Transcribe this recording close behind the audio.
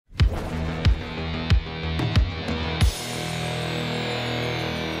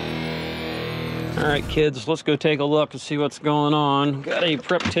Alright kids, let's go take a look and see what's going on. Got a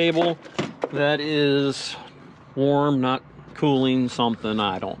prep table that is warm, not cooling something,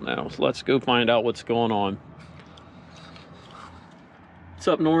 I don't know. So let's go find out what's going on. What's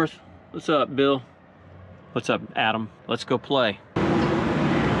up, North? What's up, Bill? What's up, Adam? Let's go play.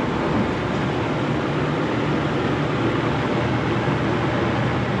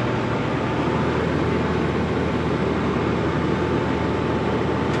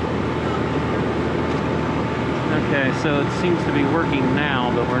 Okay, so it seems to be working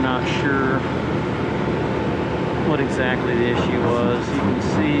now, but we're not sure what exactly the issue was. You can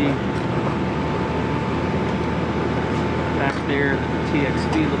see back there that the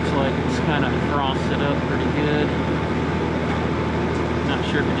TXV looks like it's kind of frosted up pretty good. Not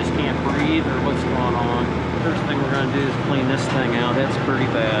sure if it just can't breathe or what's going on. First thing we're going to do is clean this thing out. It's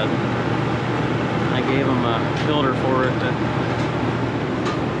pretty bad. I gave them a filter for it to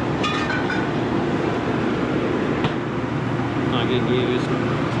not get used.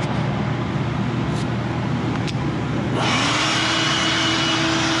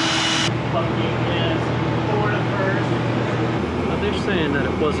 Now they're saying that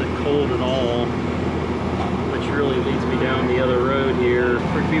it wasn't cold at all, which really leads me down the other road here.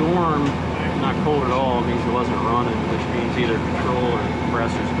 For it to be warm, not cold at all, means it wasn't running, which means either control or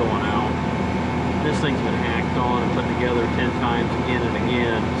compressor's going out. This thing's been hacked on and put together 10 times again and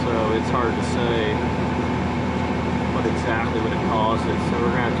again, so it's hard to say what exactly would have caused it. So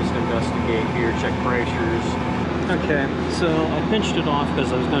we're going to just investigate here, check pressures. Okay, so I pinched it off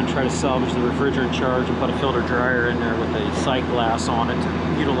because I was going to try to salvage the refrigerant charge and put a filter dryer in there with a sight glass on it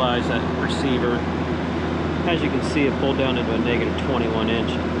to utilize that receiver. As you can see, it pulled down into a negative 21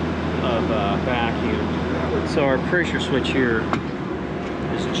 inch of vacuum. So our pressure switch here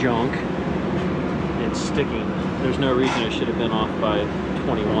is junk. It's sticking. There's no reason it should have been off by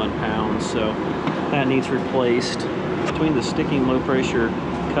 21 pounds, so that needs replaced. Between the sticking low pressure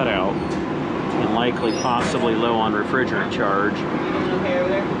cutout and likely possibly low on refrigerant charge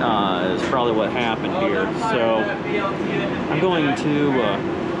is probably what happened here. So I'm going to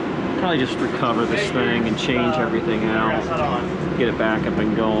probably just recover this thing and change everything out, get it back up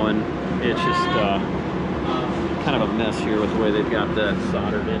and going. It's just kind of a mess here with the way they've got that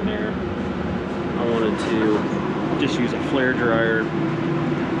soldered in there. I wanted to just use a flare dryer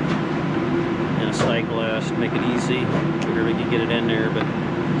and a sight glass to make it easy. Figure we could get it in there, but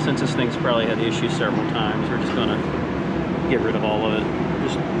since this thing's probably had issues several times, we're just gonna get rid of all of it.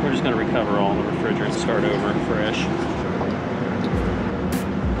 We're just gonna recover all the refrigerant, start over fresh.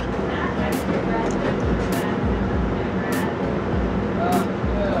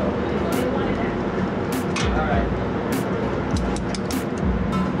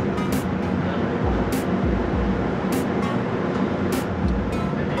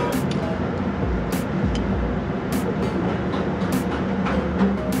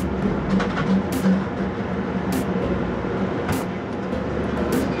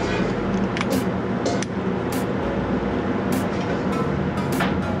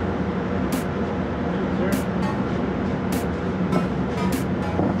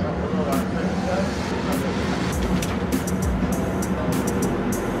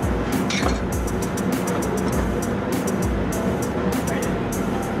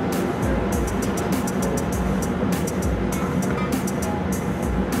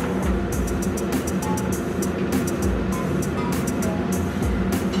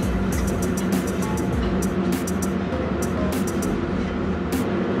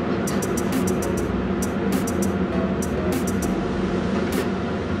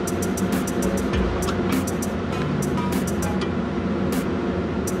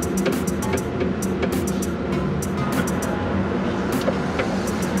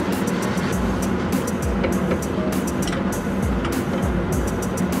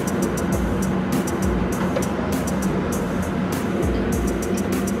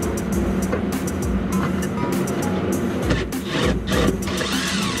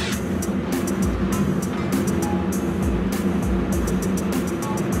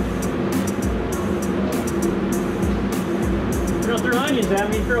 At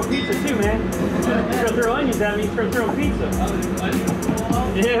me, throw pizza too, man. Throw onions at me, throw pizza.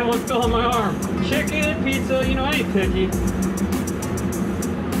 Yeah, one fell on my arm. Chicken, pizza, you know I ain't picky.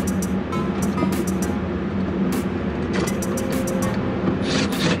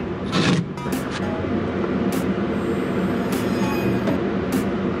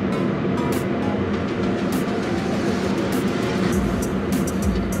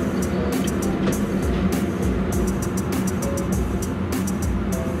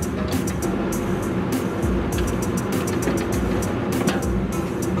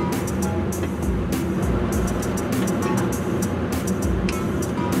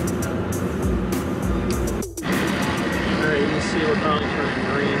 finally turned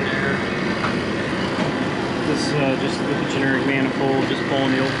green there. This is just with the generic manifold, just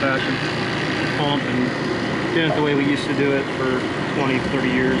pulling the old-fashioned pump and doing it the way we used to do it for 20, 30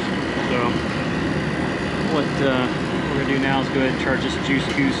 years. So what we're gonna do now is go ahead and charge this juice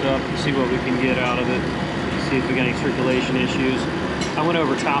goose up and see what we can get out of it. See if we got any circulation issues. I went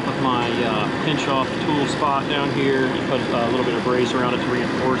over top of my pinch off tool spot down here and put a little bit of brace around it to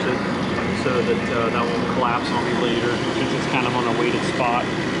reinforce it so that that won't collapse on me later, since it's kind of on a weighted spot.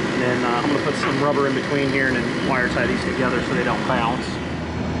 And then I'm gonna put some rubber in between here and then wire tie these together so they don't bounce. You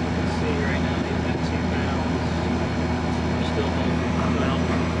can see right now these got 2 pounds. They're still holding well.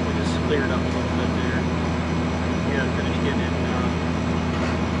 We just cleared up a little bit there. Yeah, finished getting in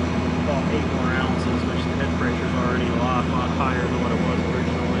about 8 more ounces, which the head pressure is already a lot higher than what it was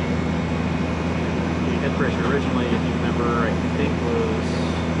originally. The head pressure originally, if you remember, I think was,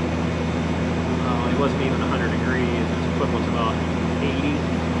 it wasn't even 100 degrees. Its equivalent to about 80,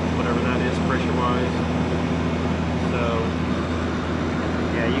 whatever that is pressure-wise. So,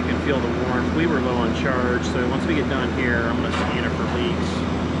 yeah, you can feel the warmth. We were low on charge, so once we get done here, I'm going to scan it for leaks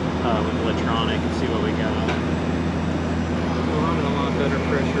with electronic and see what we got. We're running a lot better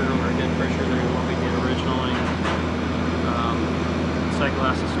pressure on our head pressure than what we did originally. Sight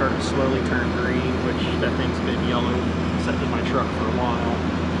glass is starting to slowly turn green, which that thing's been yellow set in my truck for a while.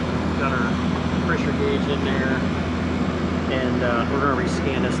 Got our pressure gauge in there, and we're going to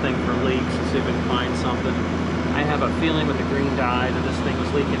rescan this thing for leaks and see if we can find something. I have a feeling with the green dye that this thing was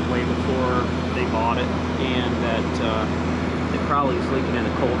leaking way before they bought it, and that it probably is leaking in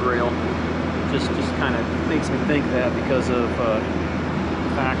the cold rail. Just kind of makes me think that because of the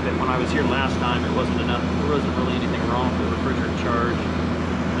fact that when I was here last time, it wasn't enough. There wasn't really anything wrong with the refrigerant charge.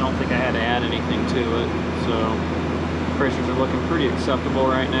 I don't think I had to add anything to it, so pressures are looking pretty acceptable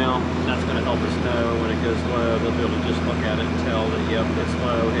right now. That's going to help us know when it goes low. They'll be able to just look at it and tell that, yep, it's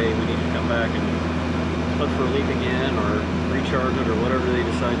low. Hey, we need to come back and look for a leak again, or recharge it, or whatever they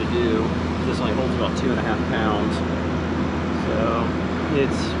decide to do. This only holds about 2.5 pounds, so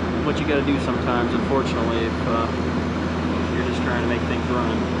it's what you got to do sometimes, unfortunately, if you're just trying to make things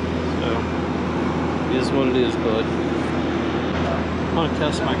run. So it is what it is, bud. I want to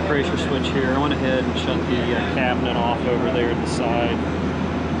test my pressure switch here. I went ahead and shut the cabinet off over there at the side.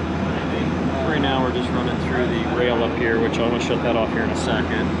 Right now we're just running through the rail up here, which I'm going to shut that off here in a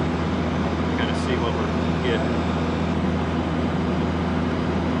second. Kind of see what we're getting.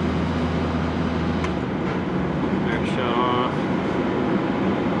 There, shut off.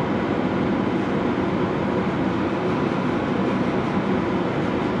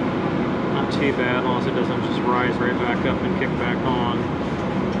 Too bad, as long as it doesn't just rise right back up and kick back on.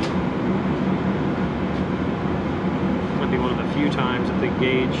 Might be one of the few times that the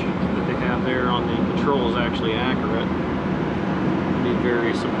gauge that they have there on the control is actually accurate. It'd be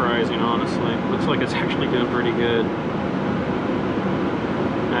very surprising, honestly. Looks like it's actually doing pretty good.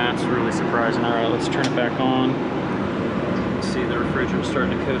 That's really surprising. Alright, let's turn it back on. See the refrigerant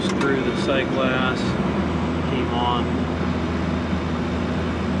starting to coast through the sight glass. Came on.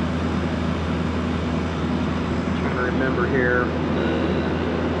 Remember here,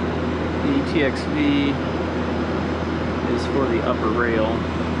 the TXV is for the upper rail.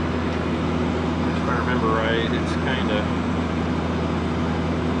 If I remember right, it's kind of,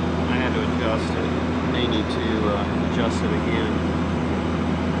 I had to adjust it. May need to adjust it again.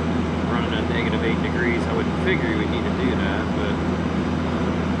 Running at -8 degrees, I wouldn't figure you would need to do that, but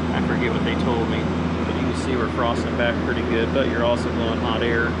I forget what they told me. But you can see we're frosting back pretty good, but you're also blowing hot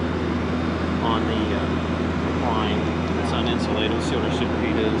air on the line. It's uninsulated. We'll see what our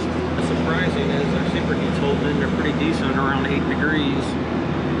superheat is. What's surprising is our superheat's holding in there pretty decent, around 8 degrees.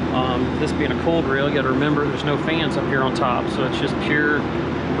 This being a cold rail, you got to remember there's no fans up here on top, so it's just pure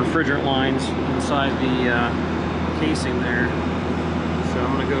refrigerant lines inside the casing there. So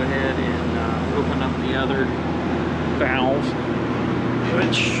I'm going to go ahead and open up the other valve,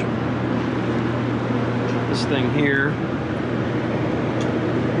 which this thing here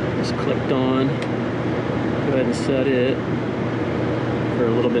is clicked on. Go ahead and set it for a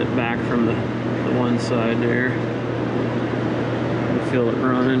little bit back from the one side there. You feel it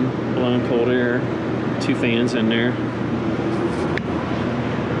running, blowing cold air. 2 fans in there.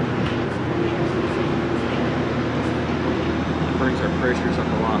 That brings our pressures up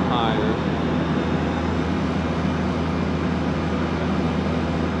a lot higher.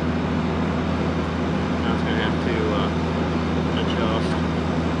 Now it's going to have to adjust.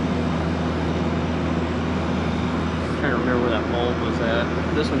 I'm trying to remember where that bulb was at.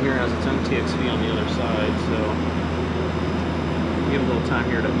 This one here has its own TXV on the other side, so give it a little time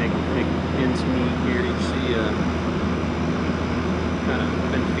here to make ends meet here. You can see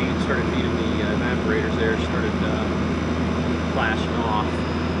flashing off.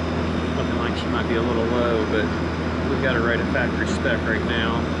 Looking like she might be a little low, but we've got her right at factory spec right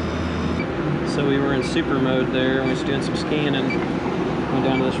now. So we were in super mode there, we was doing some scanning. Went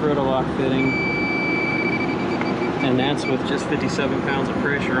down to this rotolock fitting. And that's with just 57 pounds of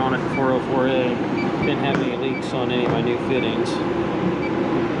pressure on it, 404A. Didn't have any leaks on any of my new fittings.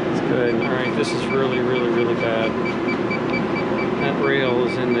 It's good. Alright, this is really, really, really bad. That rail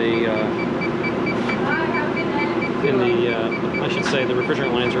is in the, I should say the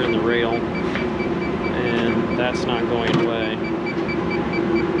refrigerant lines are in the rail. And that's not going away.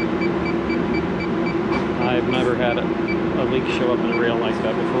 I've never had a leak show up in a rail like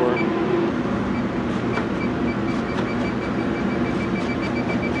that before.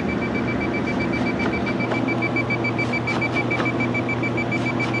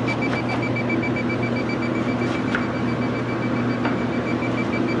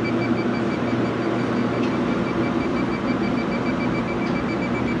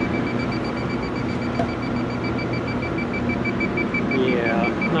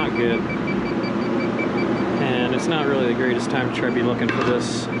 Yeah, not good. And it's not really the greatest time to try to be looking for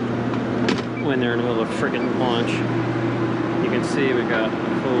this when they're in the middle of friggin' launch. You can see we've got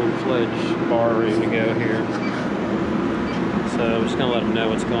a full-fledged bar ready to go here. So I'm just gonna let them know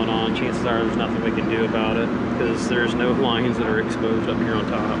what's going on. Chances are there's nothing we can do about it because there's no lines that are exposed up here on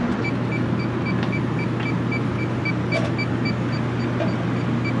top.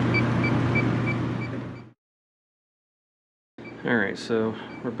 Alright, so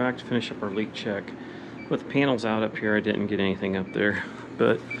we're back to finish up our leak check. With the panels out up here, I didn't get anything up there,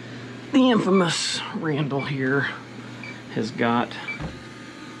 but the infamous Randell here has got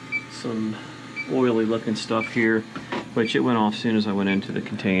some oily looking stuff here, which it went off as soon as I went into the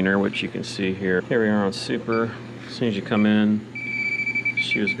container, which you can see here. Here we are on super. As soon as you come in,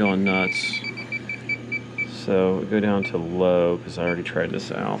 she was going nuts. So we go down to low because I already tried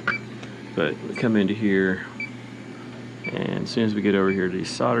this out. But we come into here, and as soon as we get over here to these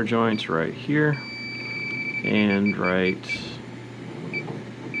solder joints right here and right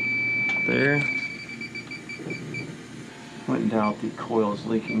there, went and doubt the coil is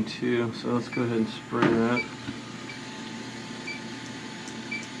leaking too, so let's go ahead and spray that.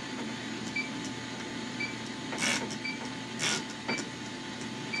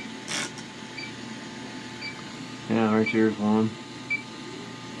 Yeah, right there's one.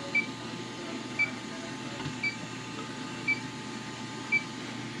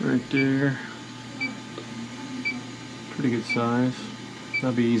 Right there. Pretty good size.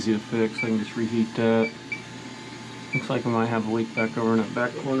 That'll be easy to fix. I can just reheat that. Looks like we might have a leak back over in that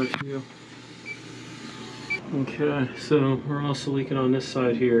back corner too. Okay, so we're also leaking on this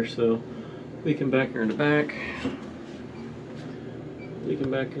side here, so leaking back here in the back. Leaking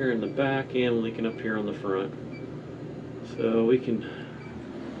back here in the back and leaking up here on the front. So we can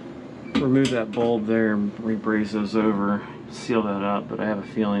remove that bulb there and rebraze those over, seal that up, but I have a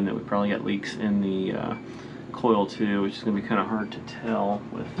feeling that we probably got leaks in the coil too, which is going to be kind of hard to tell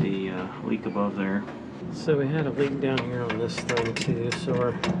with the leak above there. So we had a leak down here on this thing too, so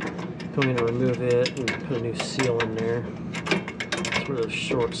we're going to remove it and put a new seal in there. That's where those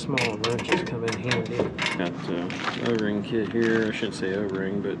short, small wrenches come in handy. Got the O-ring kit here. I shouldn't say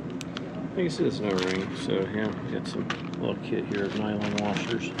O-ring, but I guess it's an O-ring. So yeah, got some little kit here of nylon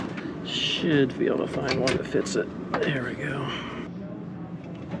washers. Should be able to find one that fits it. There we go.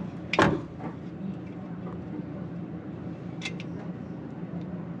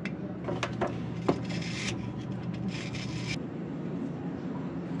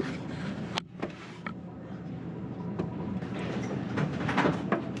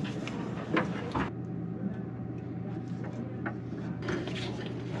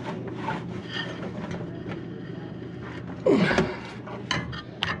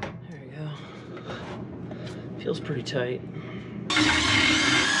 Feels pretty tight.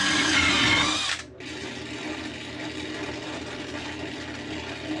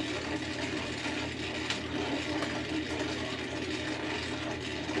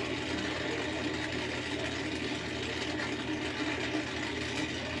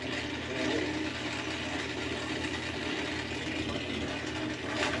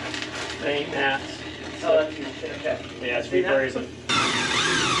 They ain't mats. Oh, that's okay. Yeah, it's rebrazen.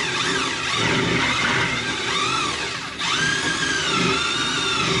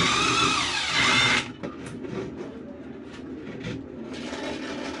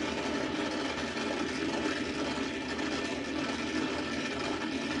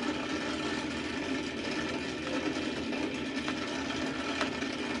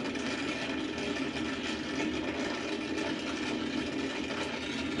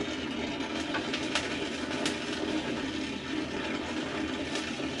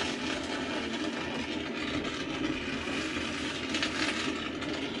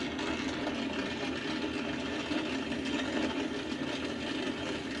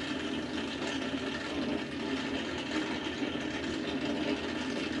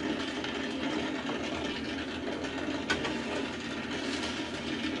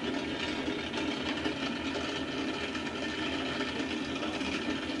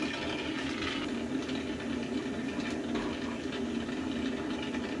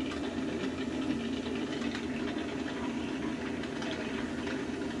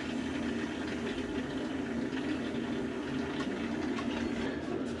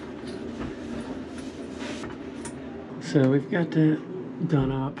 So we've got that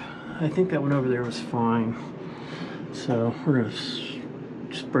done up. I think that one over there was fine. So we're gonna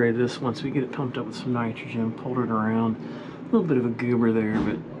spray this once we get it pumped up with some nitrogen, pulled it around. A little bit of a goober there,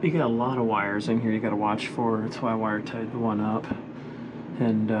 but you got a lot of wires in here you got to watch for. That's why I wire tied the one up.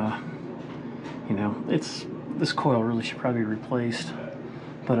 And you know, this coil really should probably be replaced,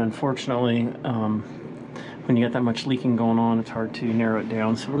 but unfortunately when you got that much leaking going on, it's hard to narrow it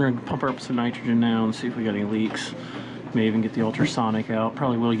down. So we're going to pump up some nitrogen now and see if we got any leaks. May even get the ultrasonic out.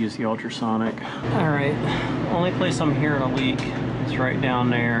 Probably will use the ultrasonic. All right, only place I'm hearing a leak is right down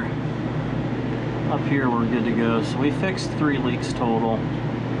there. Up here we're good to go. So we fixed 3 leaks total,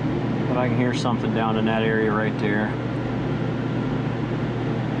 but I can hear something down in that area right there.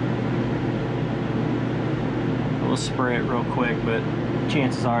 We'll spray it real quick, but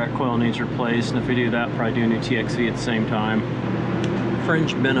chances are that coil needs replaced, and if we do that, probably do a new TXV at the same time.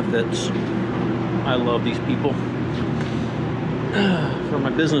 Fringe benefits. I love these people. For my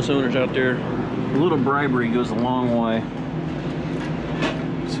business owners out there, a little bribery goes a long way.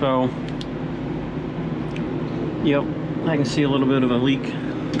 So, yep, I can see a little bit of a leak.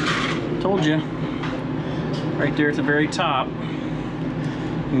 Told you. Right there at the very top. You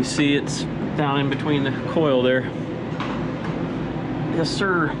can see it's down in between the coil there. Yes,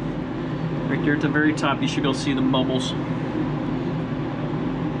 sir. Right there at the very top, you should be able to see the bubbles.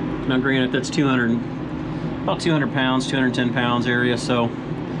 Now, granted, that's about 200 pounds, 210 pounds area, so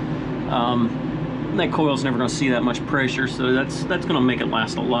that coil's never going to see that much pressure, so that's going to make it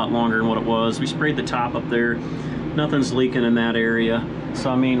last a lot longer than what it was. We sprayed the top up there. Nothing's leaking in that area. So,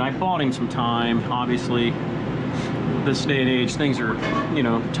 I mean, I bought him some time. Obviously, this day and age, things are, you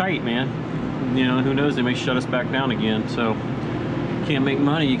know, tight, man. You know, who knows, they may shut us back down again. So, you can't make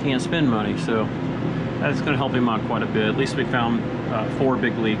money, you can't spend money. So, that's going to help him out quite a bit. At least we found 4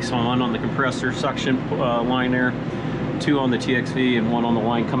 big leaks. One on the compressor suction line there, 2 on the TXV, and 1 on the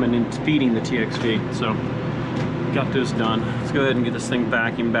line coming in feeding the TXV. So, got this done. Let's go ahead and get this thing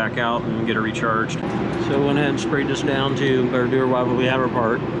vacuumed back out and get it recharged. So I went ahead and sprayed this down too. Better do it while we have our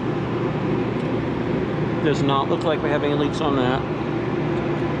part. Does not look like we have any leaks on that.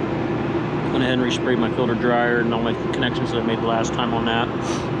 Went ahead and resprayed my filter dryer and all my connections that I made the last time on that,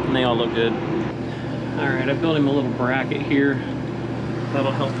 and they all look good. Alright, I built him a little bracket here.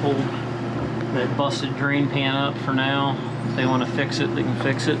 That'll help hold that busted drain pan up for now. If they want to fix it, they can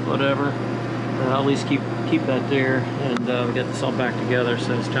fix it, whatever. I'll at least keep that there, and we got this all back together,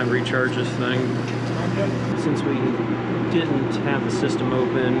 so it's time to recharge this thing. Since we didn't have the system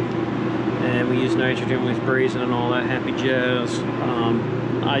open and we used nitrogen with brazing and all that happy jazz,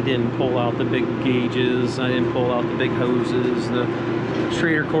 I didn't pull out the big gauges, I didn't pull out the big hoses, the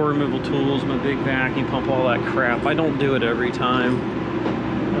Schrader core removal tools, my big vacuum pump, all that crap. I don't do it every time.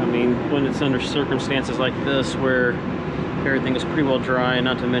 I mean, when it's under circumstances like this where everything is pretty well dry,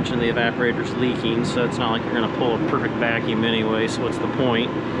 not to mention the evaporator's leaking, so it's not like you're going to pull a perfect vacuum anyway, so what's the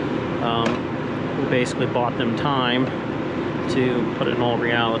point? We basically bought them time to put it in all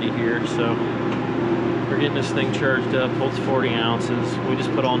reality here, so we're getting this thing charged up, holds 40 ounces. We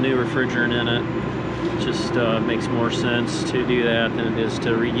just put all new refrigerant in it. Just makes more sense to do that than it is to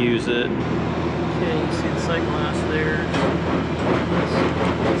reuse it. Okay, you can see the sight glass there.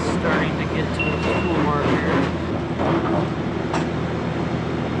 It's starting to get to the full mark here.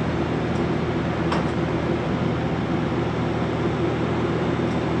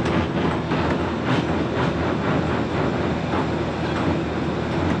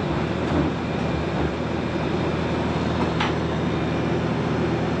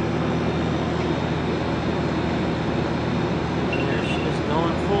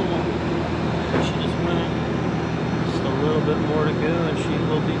 More to go and she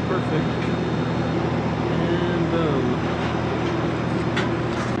will be perfect. And boom.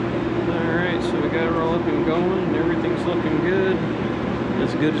 Alright, so we got her all up and going and everything's looking good.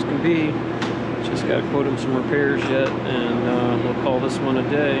 As good as can be. Just got to quote him some repairs yet, and we'll call this one a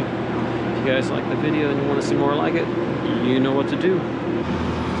day. If you guys like the video and you want to see more like it, you know what to do.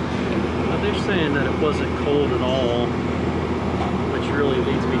 Now they're saying that it wasn't cold at all, which really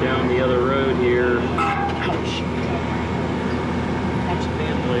leads me down the other road here. Ouch.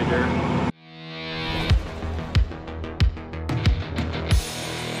 Fan blade there.